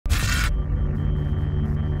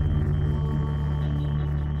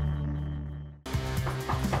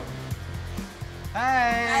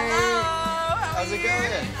Hey! Hello! How's it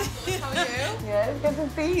going? How are you? Yeah, it's good to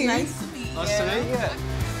see you. Nice to meet you. Nice to meet you.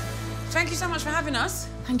 Thank you so much for having us.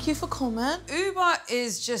 Thank you for coming. Oobah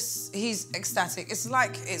is just, he's ecstatic. It's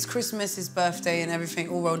like it's Christmas, his birthday and everything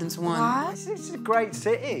all rolled into one. What? It's a great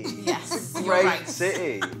city. Yes, you're Great right.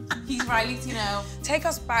 city. He's right, you know. Take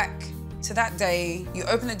us back to that day. You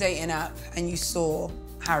opened the dating app and you saw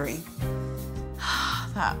Harry.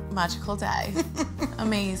 That magical day.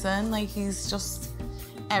 Amazing. Like, he's just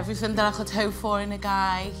everything that I could hope for in a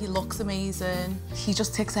guy. He looks amazing. He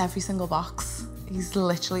just ticks every single box. He's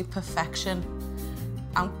literally perfection.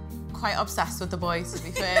 I'm quite obsessed with the boy, to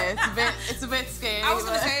be fair. It's a bit scary. I was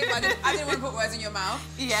going to say, but I didn't want to put words in your mouth.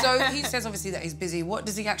 Yeah. So he says, obviously, that he's busy. What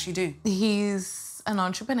does he actually do? He's an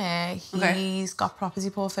entrepreneur. He's got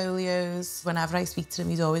property portfolios. Whenever I speak to him,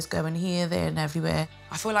 he's always going here, there and everywhere.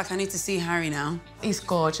 I feel like I need to see Harry now. He's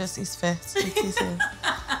gorgeous, he's fit.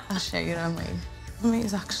 I'll show you him. I mean,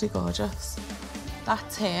 he's actually gorgeous.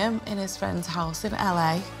 That's him in his friend's house in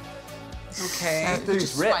LA. Okay. So Dude's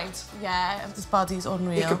just ripped. right, yeah, his body's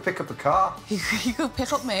unreal. He could pick up a car. He could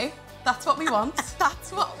pick up me. That's what we want.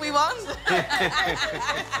 That's what we want.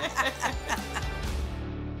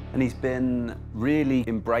 And he's been really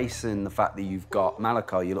embracing the fact that you've got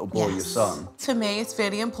Malachi, your little boy, your son. To me, it's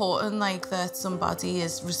very important, like, that somebody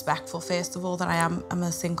is respectful, first of all, that I'm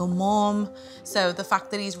a single mom. So the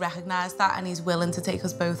fact that he's recognised that and he's willing to take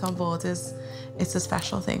us both on board it's a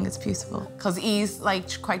special thing, it's beautiful. Because he's,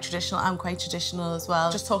 like, quite traditional, I'm quite traditional as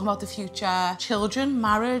well. Just talking about the future, children,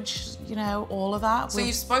 marriage, you know, all of that. So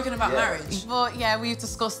you've spoken about marriage? But, yeah, we've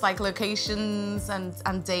discussed, like, locations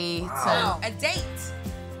and dates. Wow. A date?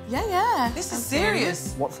 Yeah. This is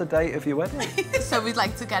serious. What's the date of your wedding? So we'd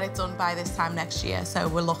like to get it done by this time next year. So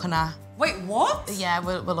we're looking at... Wait, what? Yeah,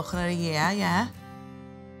 we're looking at a year, yeah.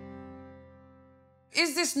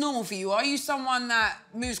 Is this normal for you? Are you someone that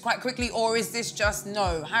moves quite quickly, or is this just,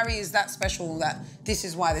 no, Harry is that special that this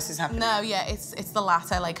is why this is happening? No, yeah, it's the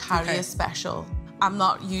latter, like, Harry is special. I'm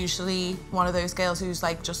not usually one of those girls who's,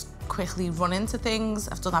 like, just quickly run into things.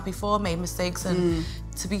 I've done that before, made mistakes, and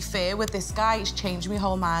to be fair with this guy, he's changed my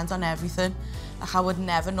whole mind on everything. Like, I would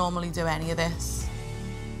never normally do any of this.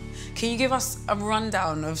 Can you give us a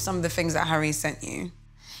rundown of some of the things that Harry sent you?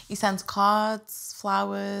 He sends cards,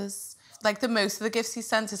 flowers. Like, the most of the gifts he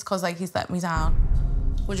sent is because, like, he's let me down.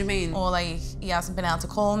 What do you mean? Or, like, he hasn't been able to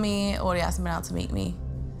call me, or he hasn't been able to meet me.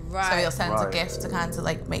 Right. So he'll send a gift to kind of,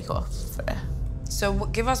 like, make up for it. So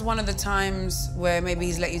give us one of the times where maybe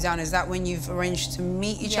he's let you down. Is that when you've arranged to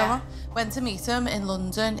meet each other? Went to meet him in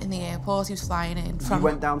London, in the airport. He was flying in from... You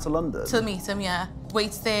went down to London? To meet him, yeah.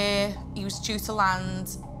 Waits there, he was due to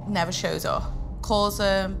land, never shows up. Calls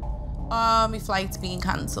him, oh, my flight's been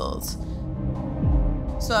cancelled.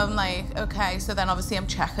 So I'm like, okay, so then obviously I'm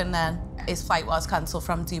checking then. His flight was cancelled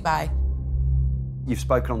from Dubai. You've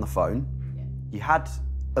spoken on the phone. You had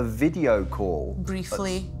a video call.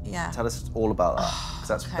 Briefly, yeah. Tell us all about that,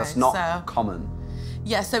 because that's not common.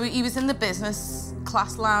 Yeah, so he was in the business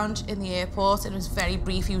class lounge in the airport, and it was very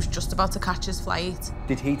brief. He was just about to catch his flight.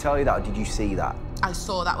 Did he tell you that, or did you see that? I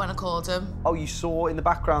saw that when I called him. Oh, you saw in the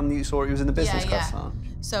background that you saw he was in the business class lounge?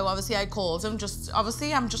 So obviously I called him,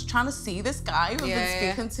 obviously I'm just trying to see this guy who I've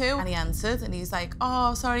been speaking to. And he answered and he's like,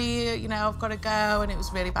 oh, sorry, you know, I've got to go. And it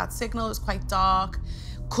was really bad signal, it was quite dark.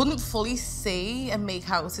 Couldn't fully see and make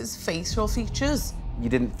out his facial features. You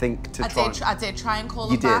didn't think to try? I did try and call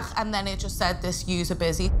him back, and then it just said, this user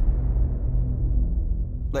busy.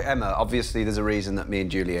 Look, Emma, obviously there's a reason that me and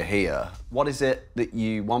Julie are here. What is it that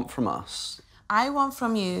you want from us? I want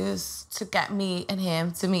from you to get me and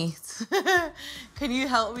him to meet. Can you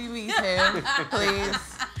help me meet him, please?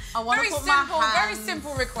 I want to put my hands very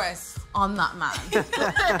simple request. On that man.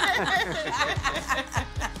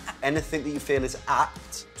 Anything that you feel is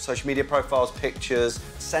apt, social media profiles, pictures,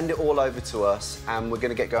 send it all over to us, and we're going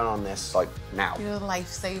to get going on this, like, now. You're a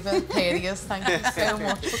lifesaver, Perius. Thank you so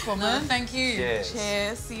much for coming. No, thank you. Cheers.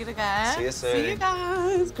 Cheers. See you again. See you soon. See you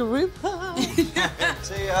guys. Group hug.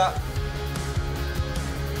 See ya.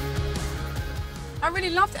 I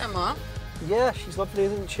really loved Emma. Yeah, she's lovely,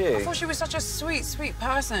 isn't she? I thought she was such a sweet, sweet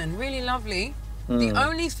person. Really lovely. The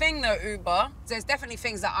only thing, though, Oobah, there's definitely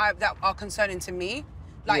things that are concerning to me,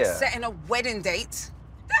 like setting a wedding date.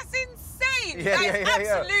 That's insane. Yeah, that is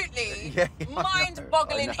absolutely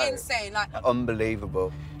mind-boggling insane. Like,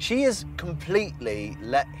 unbelievable. She has completely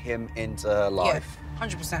let him into her life. Yeah,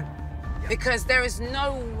 100%. Because there is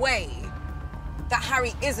no way that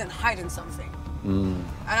Harry isn't hiding something. And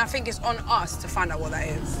I think it's on us to find out what that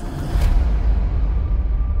is.